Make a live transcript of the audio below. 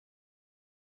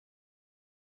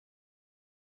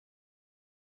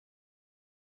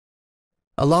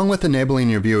Along with enabling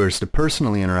your viewers to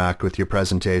personally interact with your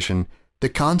presentation, the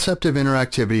concept of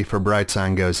interactivity for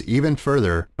BrightSign goes even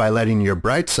further by letting your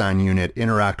BrightSign unit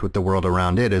interact with the world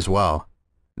around it as well.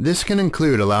 This can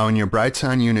include allowing your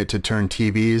BrightSign unit to turn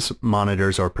TVs,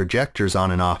 monitors, or projectors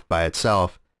on and off by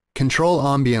itself, control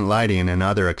ambient lighting and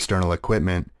other external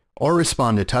equipment, or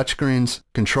respond to touchscreens,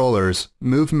 controllers,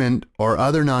 movement, or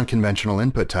other non-conventional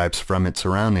input types from its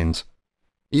surroundings.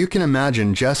 You can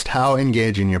imagine just how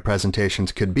engaging your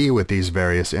presentations could be with these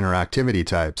various interactivity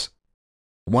types.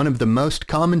 One of the most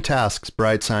common tasks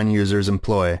BrightSign users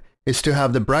employ is to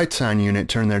have the BrightSign unit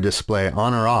turn their display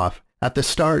on or off at the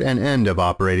start and end of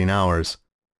operating hours.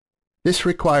 This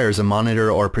requires a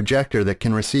monitor or projector that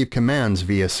can receive commands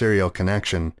via serial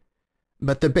connection.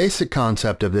 But the basic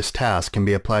concept of this task can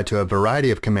be applied to a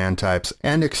variety of command types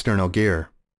and external gear.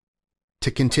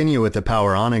 To continue with the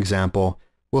power on example,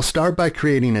 we'll start by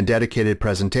creating a dedicated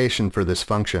presentation for this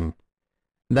function.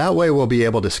 That way we'll be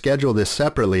able to schedule this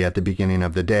separately at the beginning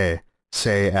of the day,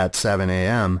 say at 7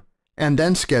 a.m., and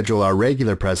then schedule our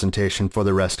regular presentation for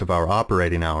the rest of our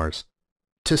operating hours.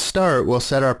 To start, we'll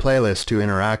set our playlist to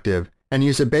interactive and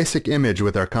use a basic image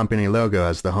with our company logo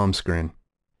as the home screen.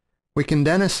 We can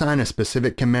then assign a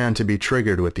specific command to be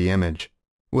triggered with the image.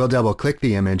 We'll double-click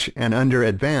the image, and under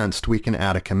Advanced we can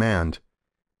add a command.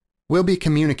 We'll be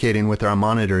communicating with our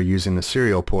monitor using the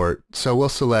serial port, so we'll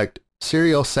select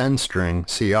Serial Send String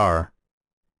CR.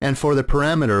 And for the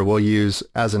parameter we'll use,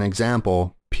 as an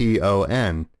example,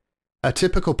 PON, a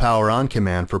typical power-on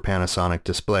command for Panasonic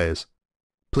displays.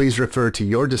 Please refer to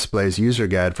your display's user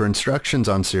guide for instructions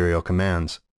on serial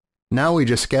commands. Now we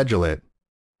just schedule it.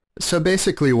 So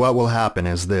basically what will happen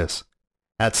is this.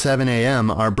 At 7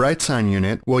 a.m. our BrightSign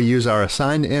unit will use our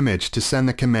assigned image to send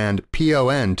the command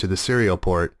PON to the serial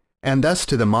port, and thus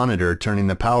to the monitor, turning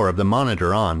the power of the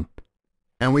monitor on.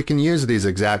 And we can use these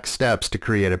exact steps to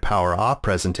create a power off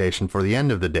presentation for the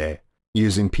end of the day,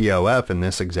 using POF in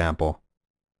this example.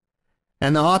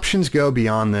 And the options go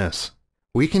beyond this.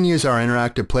 We can use our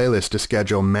interactive playlist to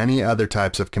schedule many other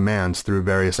types of commands through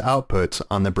various outputs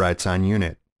on the BrightSign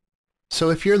unit. So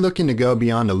if you're looking to go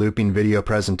beyond a looping video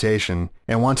presentation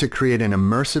and want to create an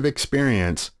immersive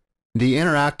experience, the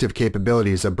interactive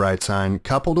capabilities of BrightSign,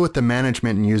 coupled with the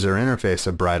management and user interface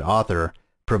of BrightAuthor,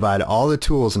 provide all the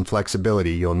tools and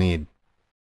flexibility you'll need.